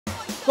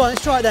Go on,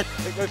 let's try it then.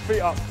 Pick those feet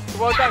up.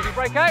 Well done, you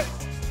break out.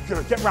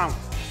 Good, get round.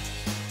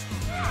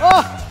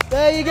 Oh,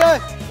 there you go.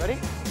 Ready?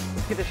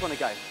 Let's give this one a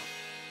go.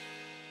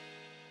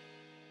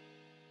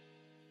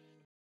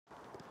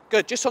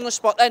 Good, just on the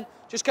spot then.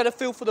 Just get a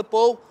feel for the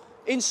ball.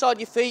 Inside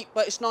your feet,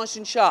 but it's nice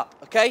and sharp,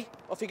 okay?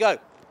 Off you go.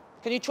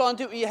 Can you try and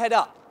do it with your head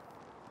up?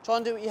 Try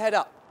and do it with your head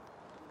up.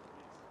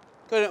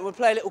 Good, and we'll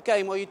play a little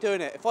game while you're doing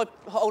it. If I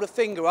hold a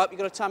finger up,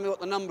 you've got to tell me what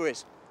the number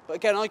is. But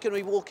again, I'm going to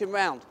be walking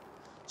round.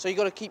 So you've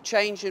got to keep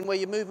changing where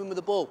you're moving with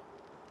the ball.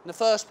 And the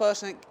first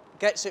person that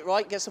gets it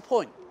right gets a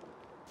point.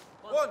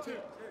 1, 2.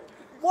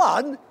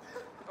 One?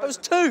 That was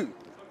 2.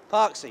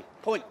 Parksy,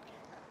 point.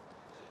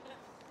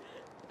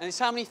 And it's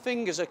how many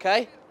fingers,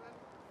 okay?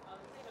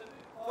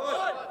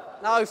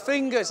 No,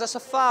 fingers, that's a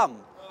thumb.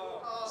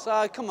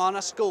 So, come on,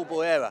 that's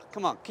schoolboy error.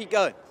 Come on, keep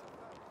going.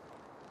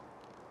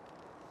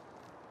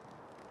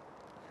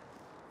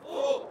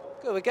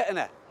 Good, we're getting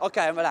there.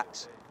 Okay, and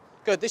relax.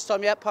 Good, this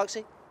time, yeah,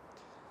 Parksy.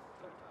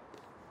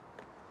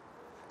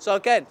 So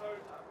again,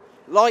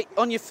 light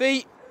on your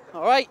feet,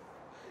 all right?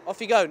 Off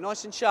you go,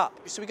 nice and sharp.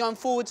 So we're going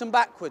forwards and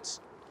backwards.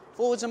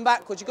 Forwards and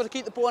backwards. You've got to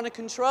keep the ball under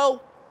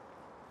control.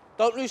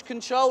 Don't lose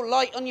control,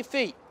 light on your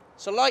feet.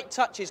 So light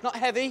touches, not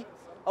heavy,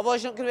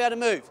 otherwise you're not going to be able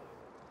to move.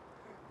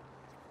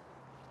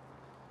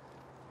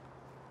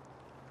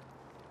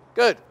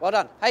 Good, well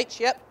done. H,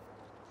 yep.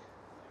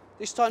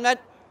 This time then,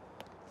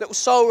 little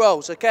sole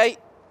rolls, okay?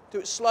 Do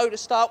it slow to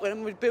start with,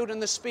 and we're building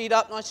the speed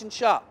up nice and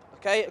sharp,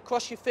 okay?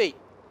 Across your feet.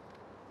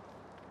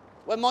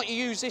 When might you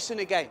use this in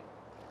a game?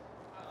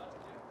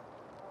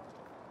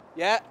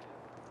 Yeah?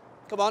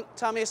 Come on,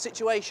 tell me a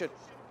situation.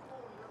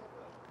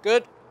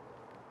 Good.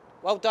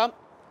 Well done.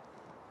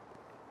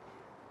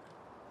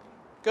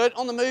 Good,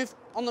 on the move,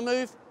 on the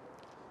move.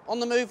 On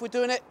the move, we're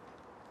doing it.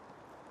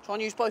 Try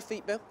and use both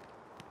feet, Bill.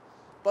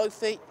 Both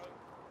feet.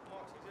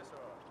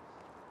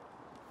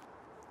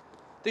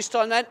 This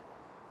time then,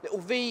 little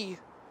V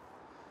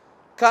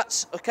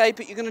cuts, okay,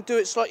 but you're going to do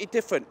it slightly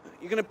different.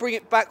 You're going to bring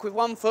it back with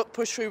one foot,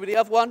 push through with the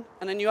other one,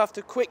 and then you have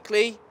to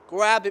quickly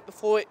grab it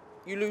before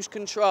you lose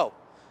control.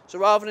 So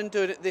rather than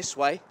doing it this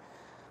way,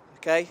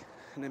 okay,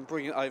 and then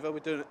bring it over, we're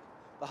doing it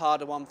the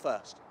harder one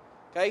first,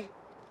 okay?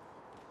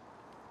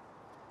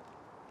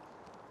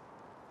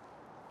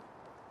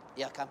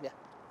 Yeah, come, yeah.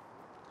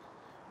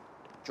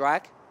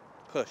 Drag,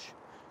 push,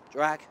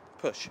 drag,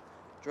 push,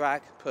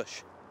 drag,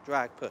 push,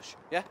 drag, push,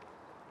 yeah?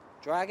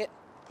 Drag it,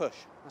 push,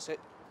 that's it.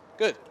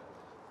 Good,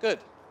 good.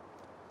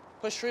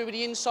 Push through with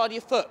the inside of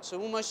your foot,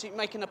 so almost you're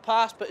making a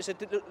pass, but it's a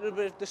little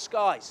bit of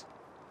disguise.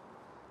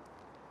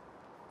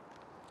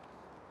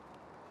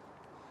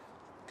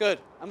 Good,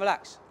 and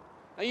relax.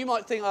 Now you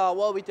might think, oh,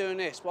 why are we doing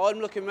this? Well, I'm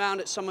looking around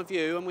at some of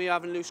you and we're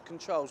having loose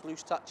controls,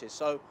 loose touches,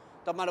 so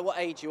doesn't matter what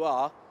age you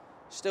are,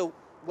 still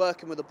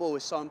working with the ball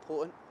is so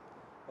important,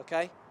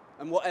 okay?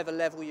 And whatever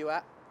level you're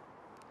at.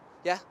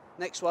 Yeah,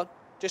 next one,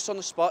 just on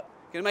the spot.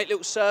 You're going to make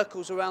little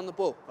circles around the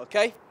ball,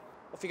 okay?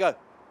 Off you go.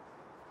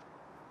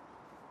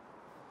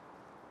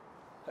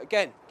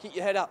 Again, keep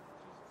your head up.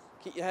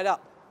 Keep your head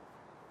up.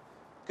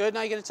 Good,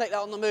 now you're going to take that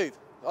on the move.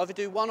 Either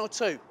do 1 or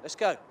 2. Let's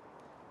go.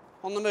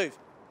 On the move.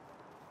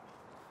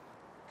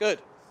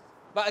 Good.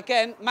 But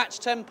again, match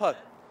tempo.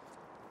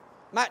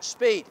 Match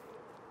speed.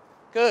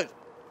 Good.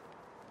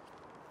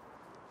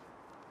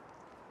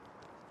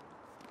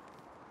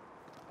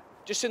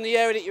 Just in the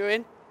area that you're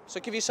in, so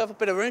give yourself a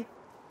bit of room.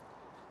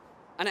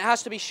 And it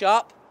has to be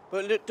sharp,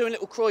 but doing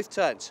little Cruyff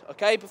turns,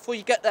 okay? Before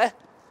you get there,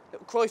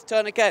 little Cruyff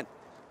turn again.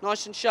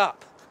 Nice and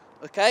sharp,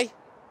 okay?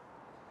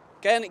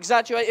 Again,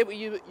 exaggerate it with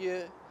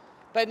your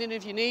bending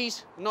of your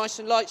knees, nice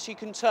and light so you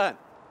can turn.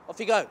 Off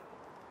you go.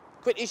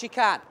 Quickly as you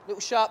can. Little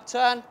sharp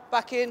turn,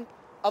 back in,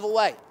 other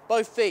way,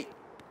 both feet.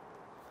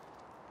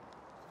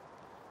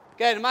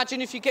 Again,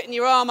 imagine if you're getting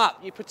your arm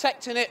up, you're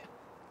protecting it,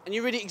 and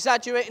you're really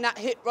exaggerating that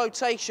hip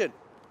rotation.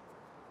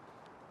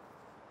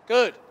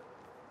 Good.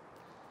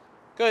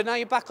 Good, now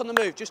you're back on the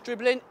move. Just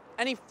dribbling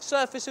any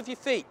surface of your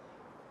feet.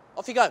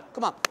 Off you go,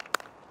 come on.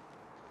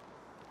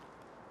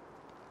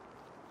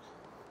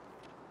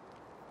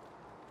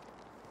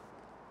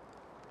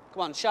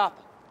 Come on, sharper.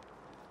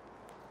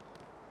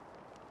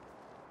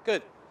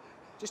 Good.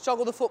 Just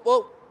toggle the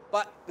football,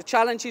 but the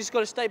challenge is you've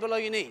got to stay below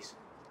your knees.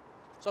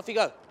 So off you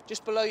go,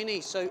 just below your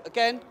knees. So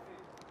again,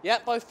 yeah,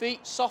 both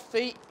feet, soft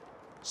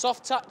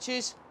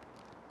touches.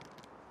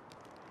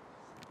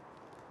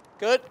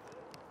 Good.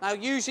 Now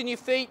using your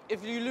feet,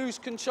 if you lose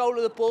control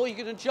of the ball, you're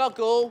going to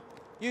juggle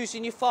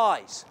using your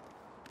thighs.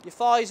 Your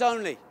thighs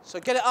only.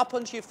 So get it up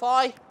onto your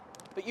thigh,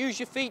 but use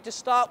your feet to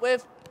start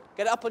with.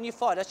 Get it up on your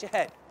thigh, that's your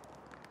head.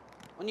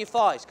 On your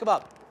thighs, come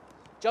on.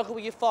 Juggle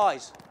with your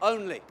thighs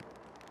only.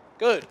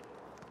 Good.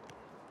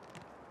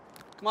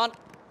 Come on.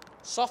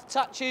 Soft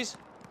touches.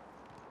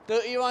 Do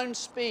it at your own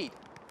speed.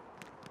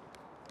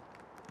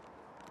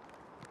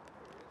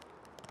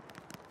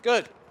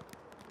 Good.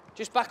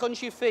 Just back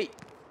onto your feet.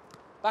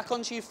 Back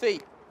onto your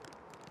feet.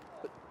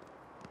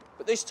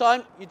 But this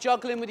time, you're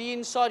juggling with the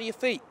inside of your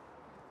feet.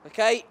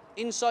 Okay?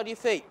 Inside of your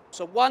feet.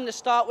 So 1 to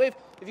start with.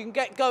 If you can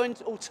get going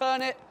to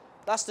alternate,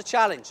 that's the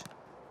challenge.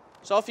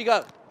 So off you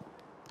go.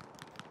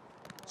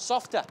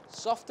 Softer,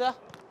 softer.